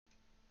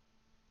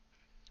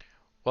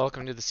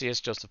Welcome to the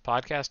CS Joseph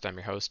podcast. I'm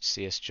your host,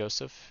 CS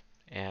Joseph,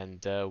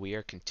 and we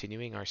are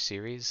continuing our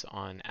series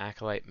on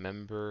Acolyte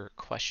member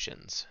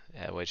questions,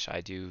 which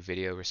I do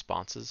video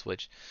responses,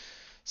 which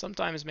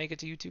sometimes make it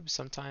to YouTube,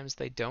 sometimes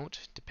they don't,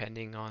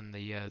 depending on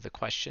the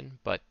question.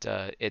 But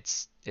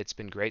it's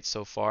been great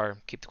so far.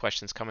 Keep the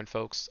questions coming,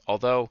 folks.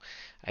 Although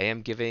I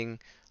am giving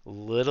a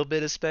little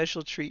bit of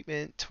special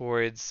treatment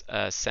towards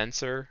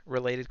sensor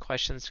related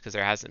questions because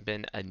there hasn't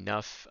been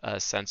enough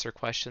sensor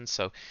questions.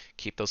 So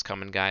keep those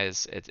coming,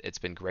 guys. It's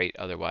been great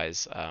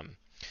otherwise.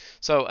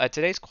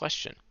 Today's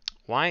question: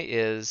 why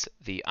is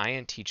the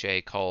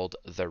INTJ called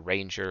the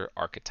Ranger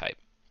archetype?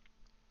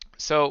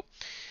 So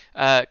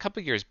a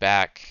couple years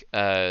back,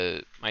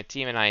 my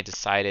team and I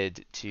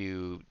decided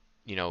to,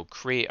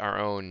 create our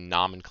own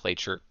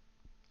nomenclature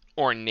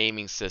or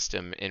naming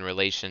system in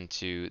relation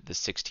to the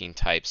 16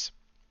 types.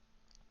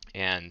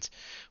 And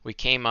we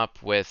came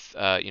up with,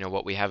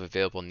 what we have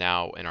available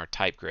now in our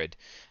type grid.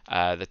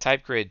 The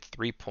type grid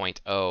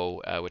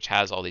 3.0, which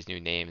has all these new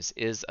names,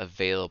 is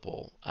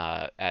available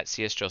at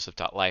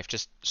csjoseph.life.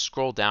 Just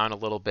scroll down a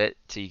little bit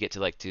till you get to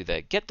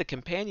the get the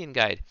companion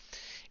guide.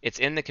 It's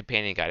in the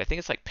companion guide. I think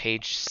it's like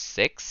page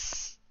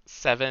 6,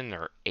 7,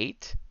 or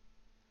 8.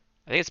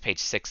 I think it's page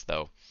 6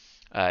 though,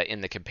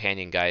 in the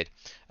companion guide,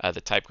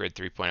 the TypeGrid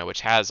 3.0, which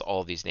has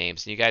all these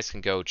names. And you guys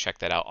can go check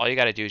that out. All you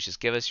got to do is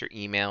just give us your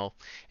email,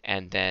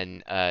 and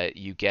then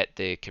you get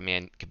the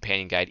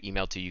companion guide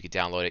emailed to you. You can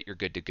download it. You're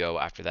good to go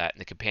after that.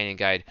 And the companion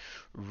guide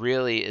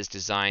really is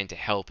designed to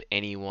help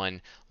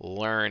anyone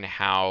learn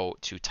how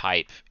to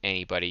type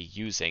anybody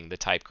using the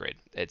TypeGrid.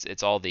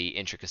 It's all the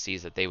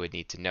intricacies that they would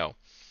need to know.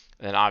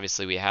 And then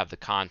obviously we have the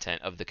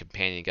content of the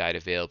companion guide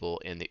available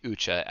in the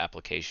Ucha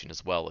application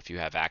as well if you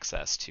have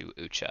access to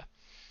Ucha.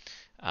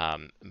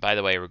 By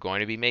the way, we're going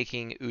to be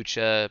making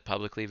Ucha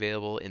publicly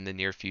available in the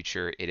near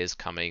future. It is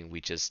coming.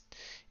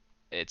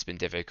 It's been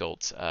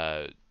difficult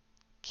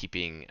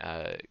keeping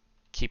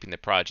keeping the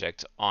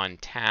project on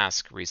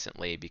task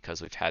recently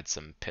because we've had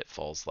some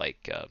pitfalls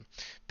like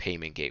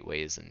payment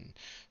gateways and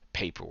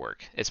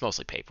paperwork. It's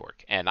mostly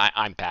paperwork, and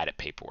I'm bad at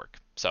paperwork.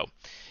 So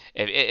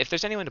if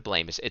there's anyone to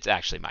blame, it's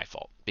actually my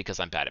fault because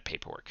I'm bad at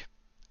paperwork.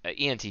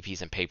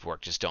 ENTPs and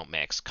paperwork just don't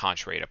mix,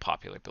 contrary to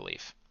popular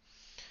belief.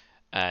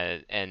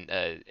 And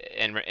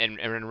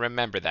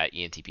remember that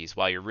ENTPs,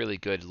 while you're really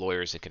good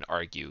lawyers and can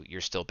argue,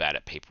 you're still bad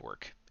at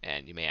paperwork,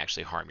 and you may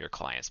actually harm your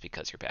clients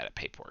because you're bad at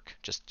paperwork.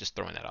 Just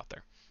throwing that out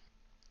there.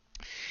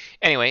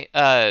 Anyway,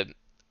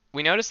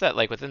 we noticed that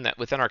like within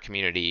our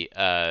community,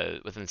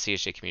 within the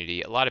CSJ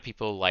community, a lot of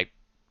people like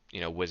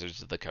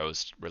Wizards of the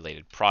Coast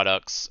related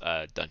products,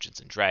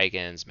 Dungeons and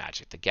Dragons,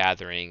 Magic the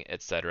Gathering,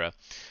 etc.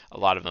 A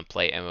lot of them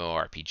play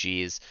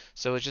MMORPGs.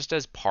 So just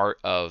as part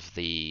of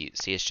the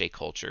CSJ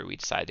culture, we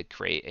decided to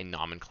create a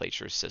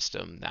nomenclature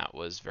system that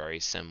was very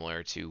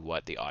similar to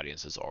what the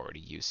audience is already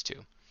used to.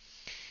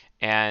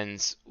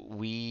 And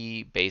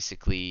we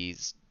basically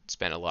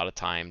spent a lot of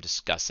time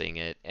discussing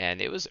it, and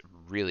it was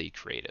really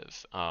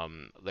creative.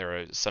 There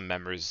are some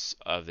members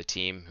of the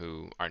team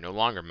who are no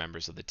longer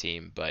members of the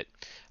team, but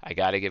I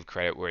got to give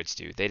credit where it's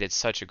due. They did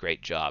such a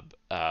great job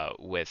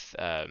with,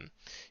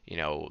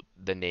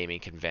 the naming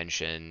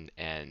convention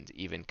and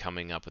even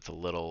coming up with a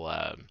little,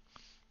 uh,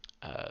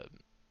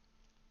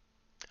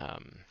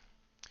 um,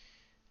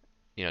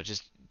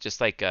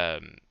 just like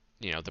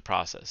the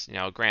process.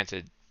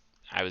 Granted,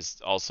 I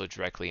was also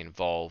directly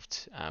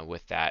involved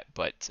with that,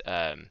 but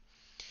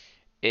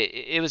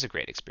it was a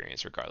great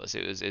experience regardless.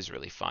 It was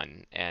really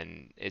fun,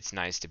 and it's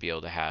nice to be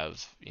able to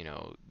have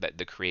that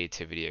the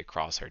creativity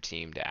across our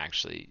team to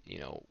actually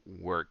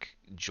work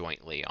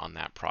jointly on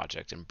that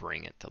project and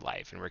bring it to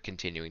life. And we're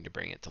continuing to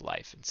bring it to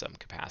life in some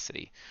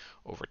capacity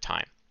over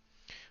time.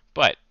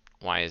 But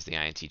why is the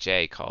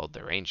INTJ called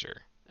the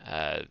Ranger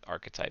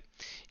archetype?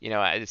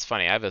 It's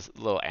funny. I have a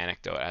little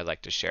anecdote I'd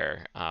like to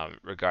share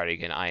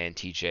regarding an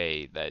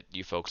INTJ that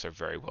you folks are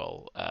very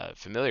well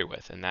familiar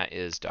with, and that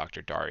is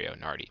Dr. Dario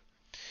Nardi.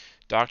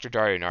 Dr.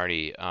 Dario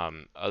Nardi,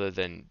 other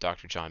than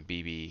Dr. John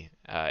Beebe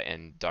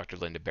and Dr.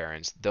 Linda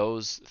Behrens,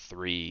 those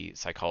three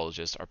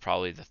psychologists are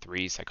probably the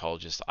three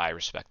psychologists I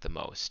respect the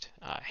most,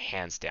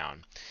 hands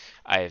down.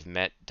 I have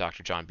met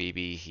Dr. John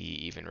Beebe. He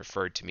even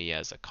referred to me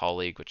as a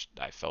colleague, which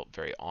I felt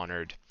very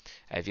honored.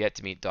 I have yet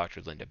to meet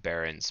Dr. Linda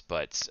Behrens,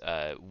 but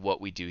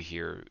what we do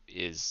here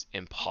is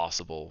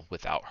impossible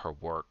without her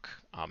work.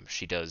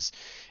 She does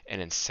an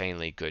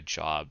insanely good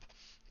job.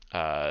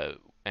 Uh,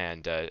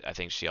 and I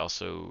think she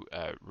also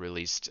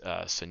released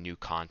some new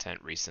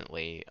content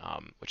recently,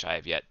 which I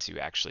have yet to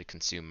actually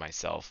consume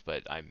myself,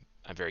 but I'm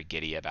very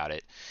giddy about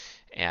it.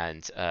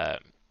 And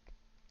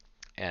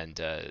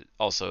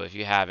also, if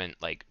you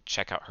haven't, like,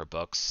 check out her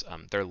books.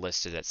 They're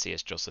listed at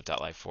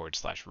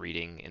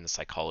csjoseph.life/reading in the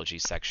psychology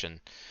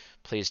section.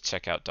 Please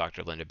check out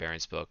Dr. Linda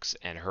Behrens' books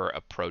and her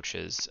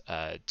approaches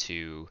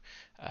to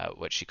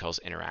what she calls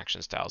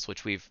interaction styles,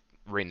 which we've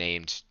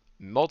renamed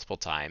multiple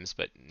times,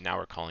 but now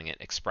we're calling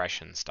it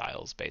expression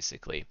styles,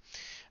 basically.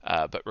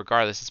 But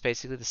regardless, it's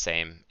basically the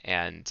same.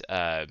 And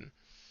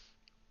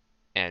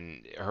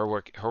and her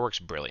work's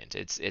brilliant.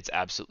 It's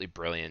absolutely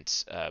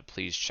brilliant.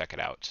 Please check it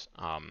out.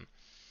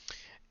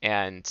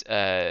 And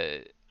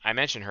I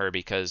mention her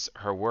because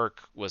her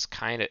work was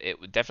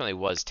it definitely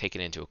was taken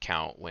into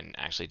account when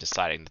actually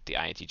deciding that the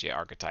INTJ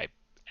archetype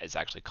is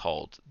actually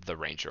called the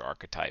Ranger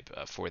archetype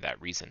for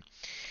that reason.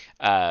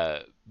 Uh,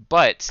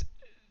 but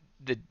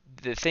the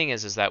the thing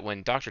is that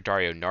when Dr.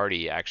 Dario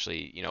Nardi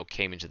actually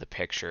came into the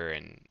picture,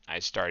 and I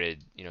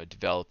started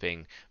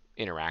developing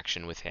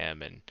interaction with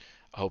him and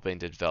hoping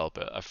to develop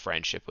a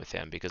friendship with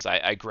him, because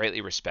I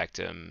greatly respect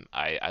him.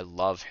 I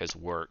love his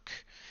work.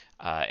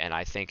 And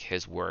I think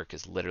his work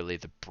is literally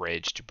the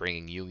bridge to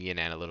bringing Jungian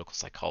analytical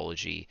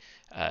psychology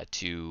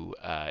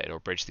it'll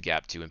bridge the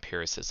gap to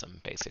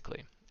empiricism,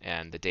 basically.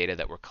 And the data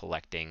that we're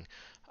collecting,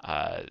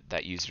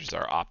 that users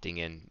are opting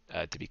in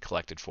to be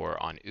collected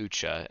for on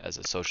Ucha as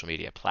a social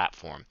media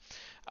platform,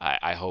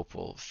 I hope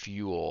will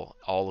fuel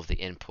all of the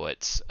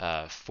inputs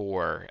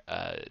for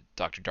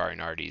Dr. Dario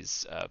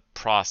Nardi's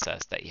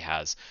process that he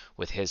has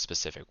with his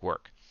specific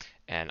work.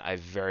 And I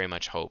very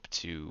much hope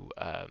to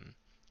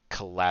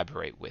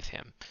collaborate with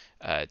him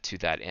to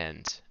that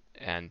end.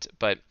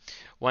 But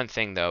one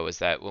thing though is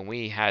that when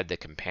we had the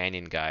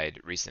companion guide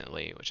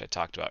recently, which I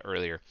talked about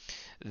earlier,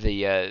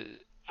 the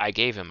I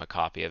gave him a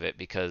copy of it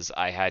because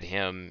I had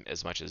him,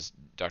 as much as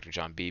Dr.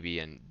 John Beebe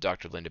and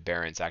Dr. Linda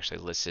Behrens, actually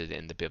listed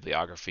in the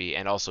bibliography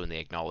and also in the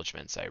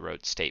acknowledgments. I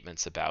wrote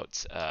statements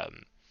about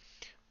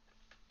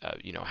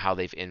how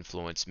they've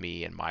influenced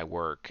me and my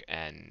work,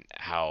 and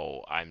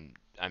how I'm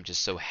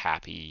just so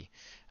happy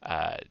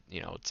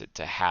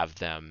to have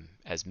them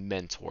as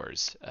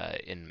mentors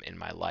in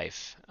my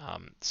life.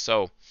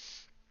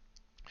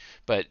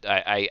 But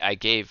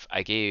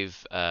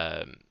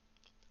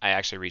I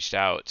actually reached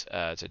out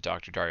to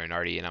Dr. Dario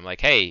Nardi, and I'm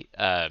like, hey,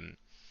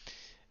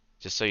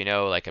 just so you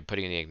know, like, I'm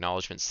putting in the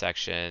acknowledgement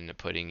section,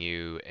 putting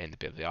you in the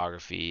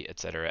bibliography,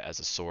 etc., as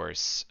a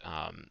source.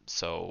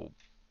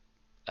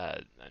 Uh,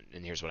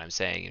 and here's what I'm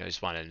saying. I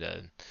just wanted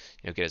to,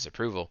 get his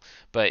approval.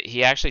 But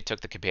he actually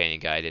took the companion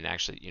guide and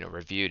actually,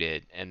 reviewed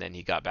it, and then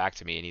he got back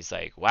to me and he's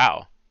like,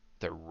 "Wow,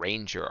 the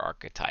Ranger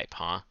archetype,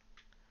 huh?"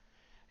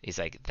 He's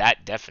like,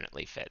 "That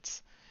definitely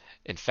fits."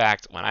 In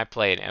fact, when I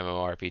play an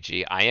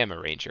MMORPG, I am a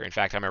Ranger. In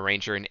fact, I'm a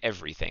Ranger in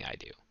everything I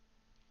do.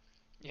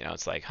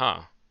 It's like,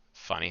 huh,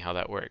 funny how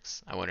that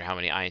works. I wonder how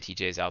many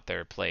INTJs out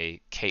there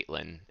play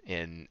Caitlyn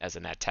as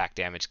an attack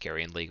damage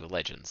carry in League of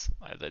Legends.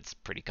 That's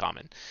pretty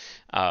common,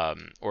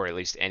 or at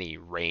least any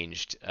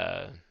ranged,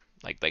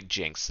 like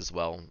Jinx as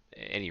well.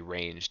 Any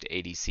ranged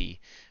ADC,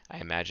 I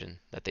imagine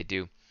that they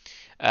do.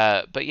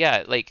 But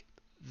yeah, like,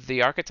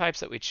 the archetypes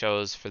that we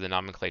chose for the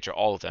nomenclature,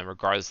 all of them,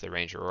 regardless of the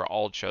ranger, were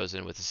all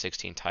chosen with the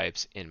 16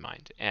 types in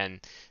mind.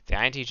 And the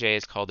INTJ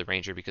is called the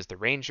ranger because the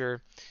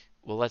ranger,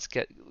 well,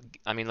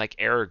 I mean, like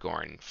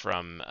Aragorn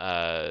from,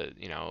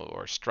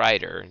 or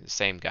Strider, the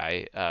same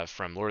guy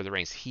from Lord of the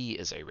Rings, he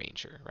is a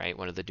ranger, right?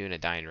 One of the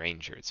Dunedain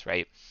Rangers,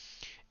 right?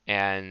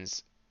 And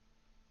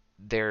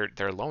they're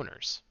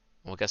loners.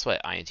 Well, guess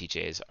what?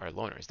 INTJs are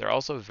loners. They're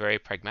also very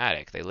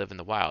pragmatic. They live in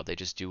the wild. They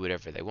just do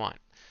whatever they want,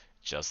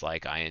 just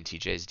like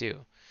INTJs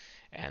do.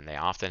 And they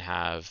often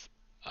have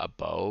a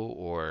bow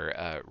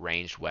or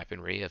ranged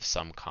weaponry of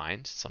some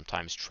kind,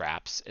 sometimes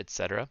traps,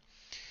 etc.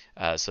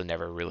 So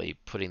never really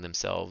putting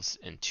themselves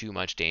in too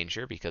much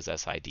danger because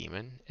SI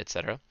demon,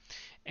 etc.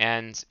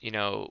 And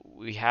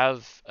we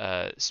have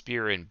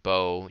spear and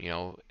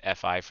bow,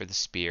 FI for the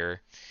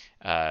spear,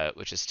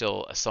 which is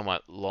still a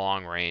somewhat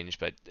long range,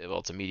 but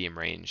well, it's a medium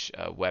range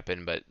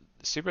weapon, but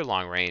super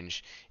long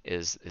range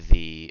is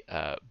the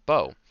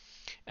bow.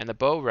 And the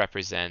bow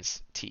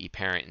represents TE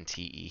parent and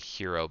TE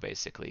hero,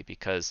 basically,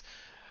 because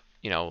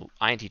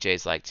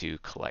INTJs like to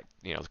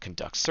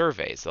conduct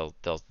surveys.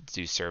 They'll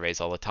do surveys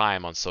all the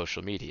time on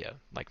social media.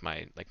 Like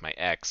my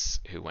ex,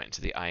 who went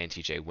into the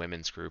INTJ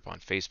women's group on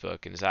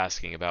Facebook and is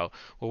asking about,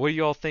 well, what do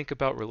you all think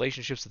about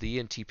relationships with the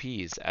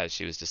ENTPs, as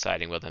she was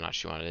deciding whether or not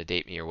she wanted to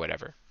date me or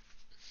whatever.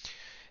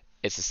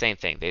 It's the same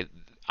thing.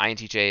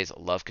 INTJs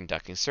love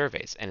conducting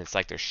surveys, and it's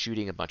like they're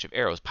shooting a bunch of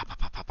arrows, pop, pop,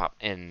 pop, pop, pop,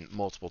 in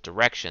multiple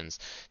directions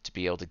to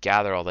be able to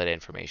gather all that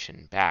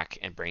information back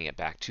and bring it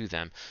back to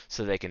them,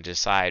 so they can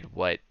decide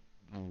what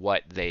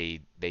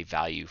they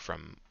value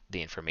from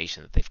the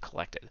information that they've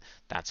collected.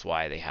 That's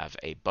why they have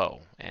a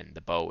bow, and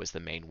the bow is the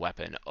main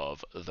weapon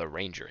of the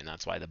ranger, and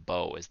that's why the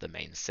bow is the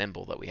main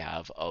symbol that we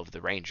have of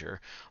the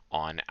ranger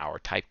on our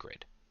type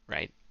grid,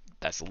 right?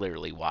 That's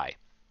literally why.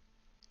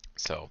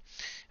 So,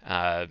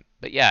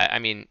 but yeah, I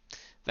mean,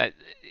 that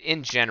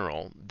in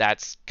general,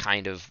 that's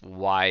kind of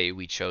why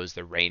we chose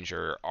the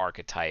Ranger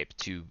archetype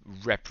to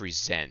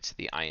represent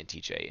the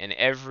INTJ. And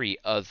every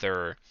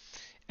other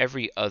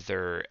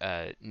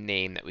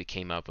name that we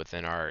came up with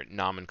in our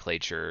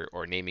nomenclature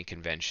or naming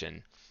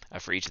convention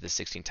for each of the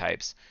 16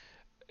 types,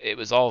 it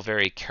was all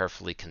very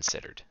carefully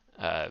considered,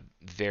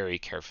 very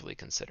carefully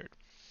considered.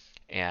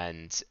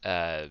 And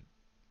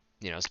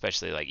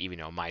especially, like, even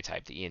my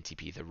type, the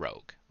ENTP, the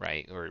rogue,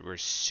 right? We're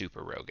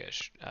super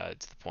roguish to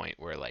the point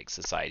where, like,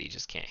 society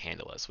just can't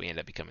handle us. We end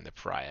up becoming the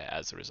pariah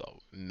as a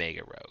result,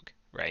 mega rogue,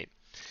 right?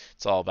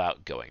 It's all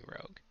about going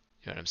rogue.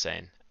 You know what I'm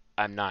saying?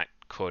 I'm not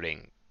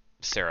quoting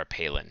Sarah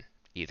Palin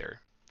either,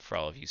 for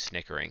all of you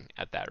snickering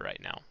at that right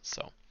now.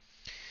 So,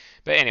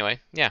 but anyway,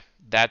 yeah,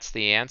 that's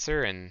the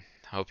answer, and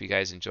I hope you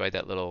guys enjoyed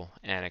that little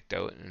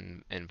anecdote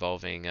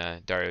involving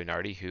Dario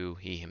Nardi, who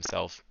he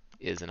himself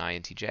is an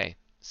INTJ.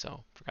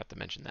 So, forgot to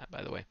mention that,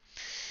 by the way.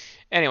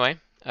 Anyway,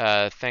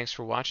 thanks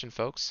for watching,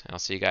 folks, and I'll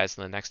see you guys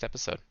in the next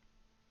episode.